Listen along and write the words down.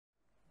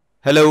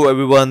Hello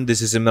everyone, this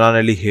is Imran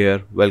Ali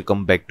here.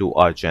 Welcome back to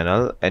our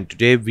channel, and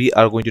today we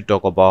are going to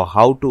talk about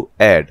how to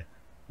add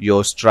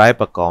your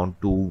Stripe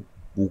account to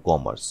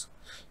WooCommerce.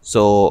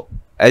 So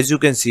as you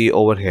can see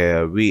over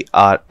here, we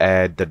are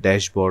at the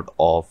dashboard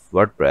of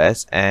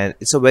WordPress, and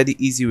it's a very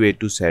easy way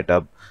to set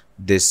up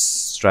this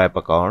Stripe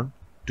account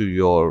to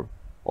your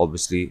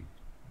obviously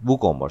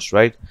WooCommerce,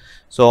 right?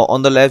 So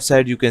on the left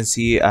side you can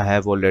see I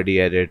have already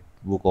added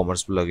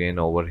WooCommerce plugin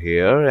over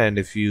here, and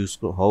if you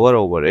hover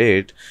over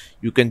it,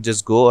 you can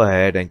just go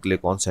ahead and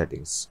click on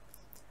settings.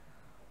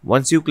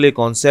 Once you click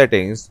on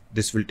settings,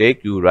 this will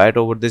take you right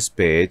over this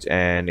page,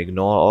 and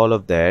ignore all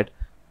of that,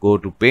 go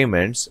to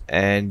payments,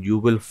 and you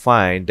will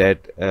find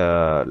that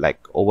like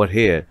over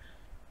here,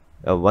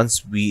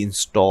 once we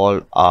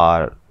install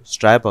our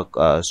Stripe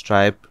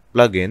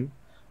plugin,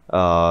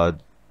 uh,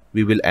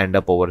 we will end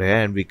up over here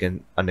and we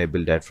can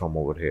enable that from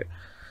over here,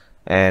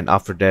 and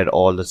after that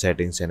all the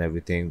settings and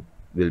everything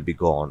will be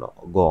gone.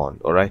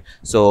 All right,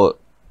 so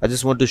I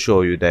just want to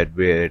show you that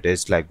where it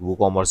is, like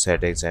WooCommerce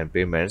settings and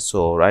payments.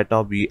 So right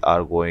now we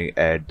are going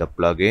at the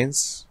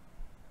plugins,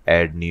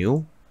 add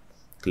new,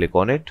 click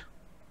on it.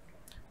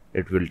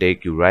 It will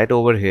take you right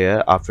over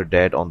here. After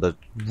that, on the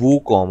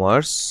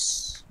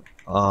WooCommerce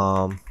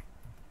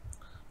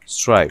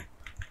Stripe.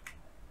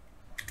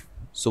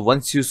 So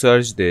once you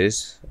search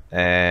this,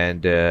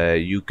 and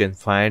you can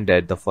find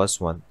that the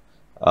first one,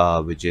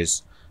 which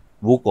is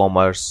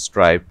WooCommerce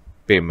Stripe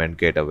payment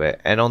gateway,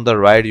 and on the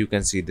right you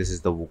can see this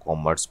is the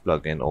WooCommerce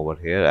plugin over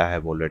here. I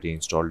have already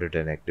installed it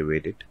and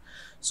activated,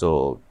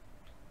 so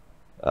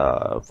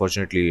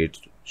fortunately it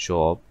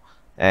show up.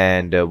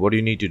 And what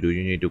you need to do,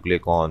 you need to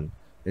click on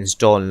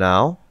install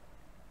now,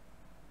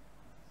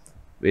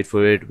 wait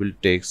for it, will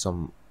take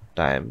some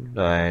time,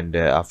 and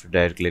after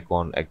that click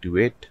on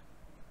activate,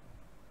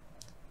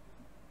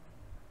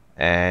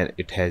 and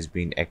it has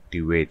been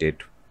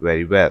activated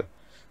very well.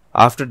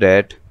 After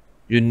that,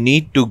 you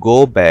need to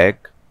go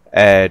back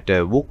at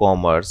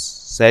WooCommerce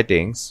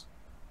settings,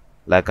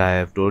 like I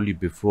have told you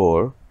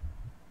before,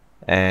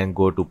 and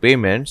go to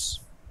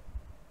payments,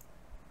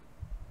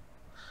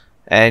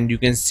 and you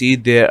can see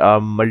there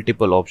are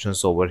multiple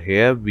options over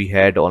here. We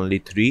had only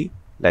three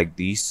like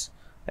these,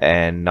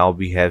 and now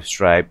we have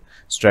Stripe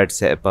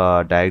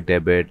SEPA, direct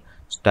debit,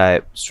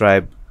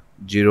 Stripe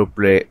zero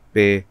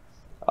pay,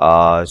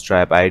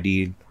 Stripe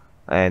ID,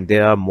 and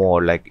there are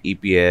more like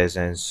EPS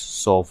and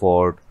so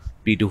forth,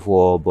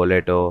 P24,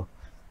 Boleto,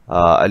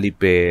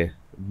 Alipay,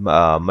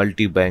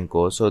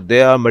 Multibanco. So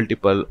there are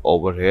multiple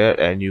over here,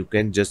 and you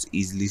can just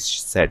easily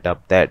set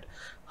up that.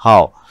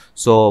 How?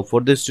 So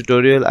for this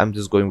tutorial, I'm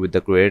just going with the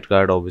credit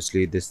card.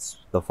 Obviously, this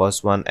the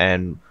first one,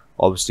 and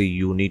obviously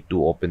you need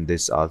to open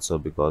this also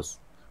because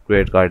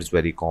credit card is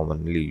very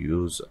commonly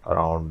used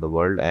around the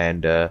world.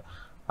 And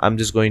I'm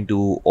just going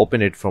to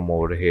open it from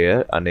over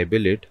here,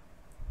 enable it.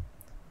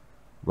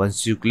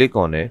 Once you click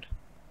on it,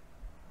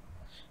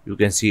 you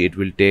can see it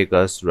will take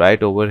us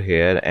right over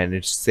here, and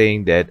it's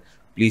saying that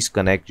please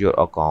connect your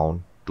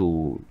account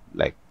to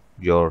like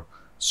your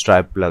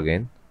Stripe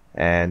plugin,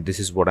 and this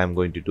is what I'm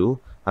going to do.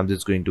 I'm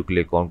just going to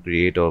click on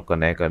create or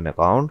connect an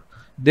account.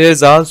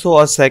 There's also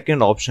a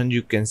second option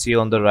you can see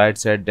on the right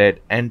side, that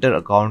enter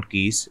account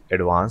keys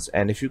advanced,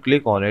 and if you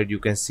click on it, you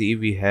can see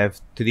we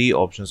have three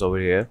options over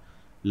here: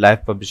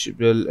 live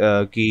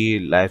publishable key,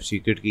 live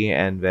secret key,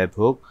 and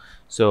webhook.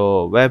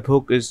 So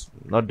webhook is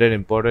not that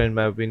important in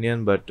my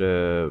opinion, but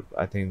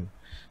I think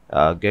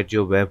get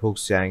your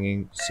webhook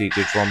hanging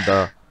secret from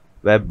the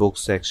webbook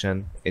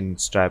section in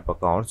Stripe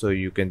account, so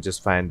you can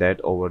just find that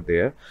over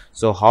there.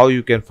 So how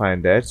you can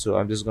find that, so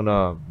I'm just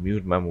gonna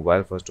mute my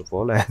mobile first of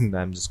all and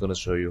I'm just gonna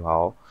show you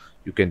how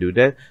you can do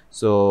that.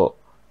 So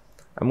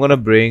I'm gonna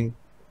bring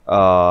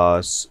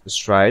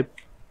Stripe.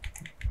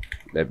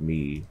 Let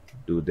me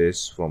do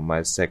this from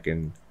my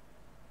second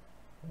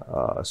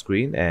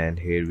screen, and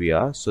here we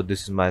are. So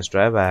this is my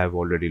Stripe. I have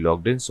already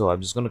logged in, so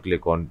I'm just going to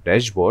click on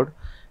dashboard,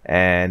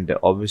 and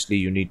obviously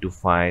you need to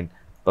find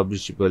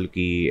publishable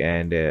key.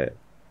 And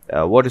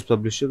what is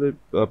publishable?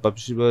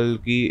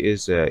 Publishable key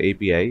is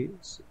API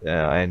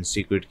and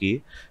secret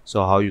key.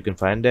 So how you can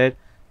find that,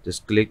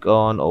 just click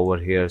on over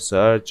here,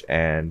 search,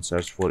 and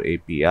search for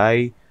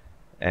API.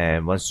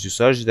 And once you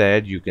search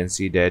that, you can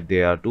see that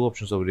there are two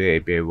options over there: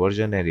 API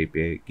version and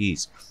API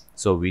keys.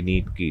 So we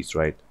need keys,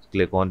 right?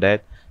 Click on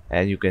that,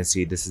 and you can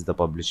see this is the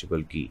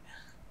publishable key.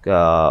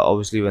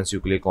 Obviously once you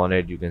click on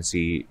it, you can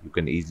see you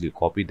can easily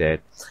copy that,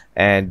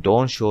 and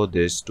don't show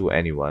this to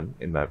anyone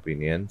in my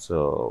opinion.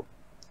 So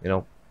you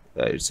know,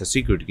 it's a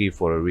secret key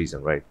for a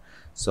reason, right?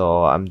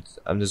 So I'm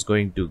just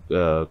going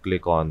to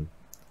click on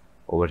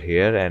over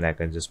here, and I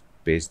can just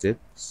paste it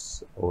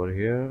over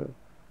here.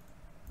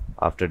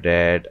 After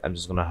that, I'm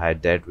just gonna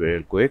hide that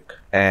real quick,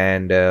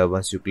 and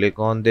once you click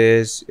on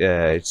this,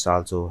 it's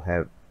also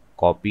have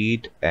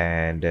copied,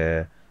 and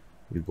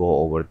you go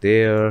over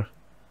there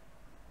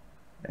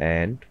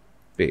and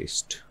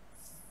paste.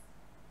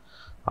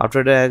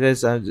 After that, I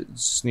guess I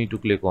just need to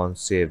click on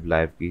save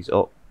live keys.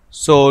 Oh,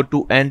 So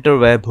to enter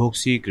webhook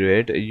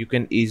secret, you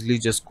can easily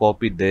just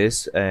copy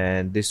this,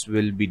 and this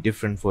will be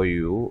different for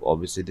you.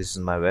 Obviously this is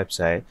my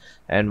website,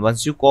 and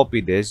once you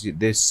copy this,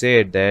 they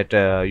said that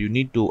you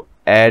need to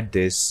add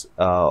this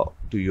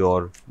to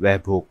your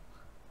webhook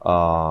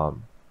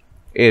um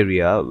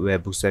area,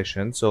 webhook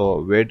section.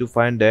 So where to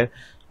find that?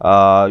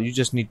 You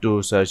just need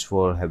to search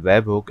for a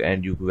webhook,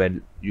 and you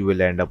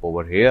will end up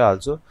over here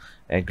also,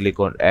 and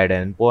click on add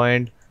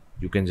endpoint.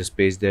 You can just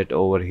paste that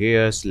over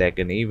here, select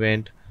an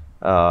event,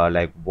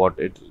 like what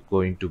it's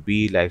going to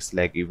be, like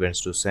select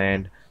events to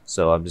send.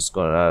 So I'm just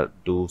gonna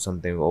do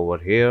something over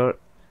here,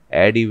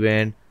 add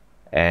event,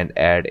 and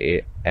add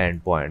a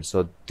endpoint.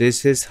 So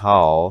this is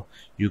how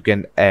you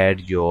can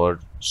add your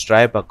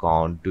Stripe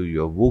account to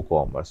your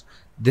WooCommerce.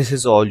 This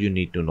is all you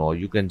need to know.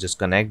 You can just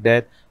connect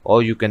that,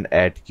 or you can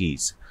add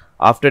keys.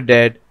 After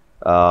that,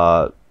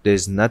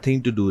 there's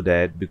nothing to do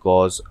that,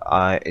 because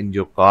in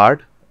your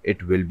cart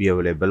it will be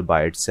available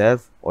by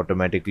itself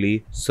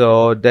automatically.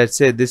 So that's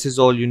it. This is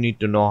all you need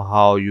to know,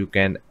 how you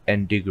can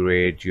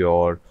integrate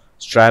your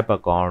Stripe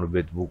account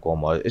with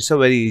WooCommerce. It's a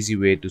very easy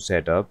way to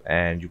set up,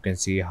 and you can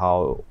see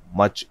how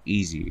much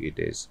easy it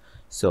is.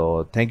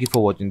 So thank you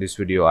for watching this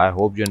video. I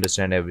hope you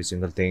understand every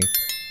single thing.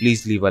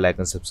 Please leave a like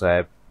and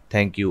subscribe.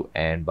 Thank you,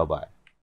 and bye bye.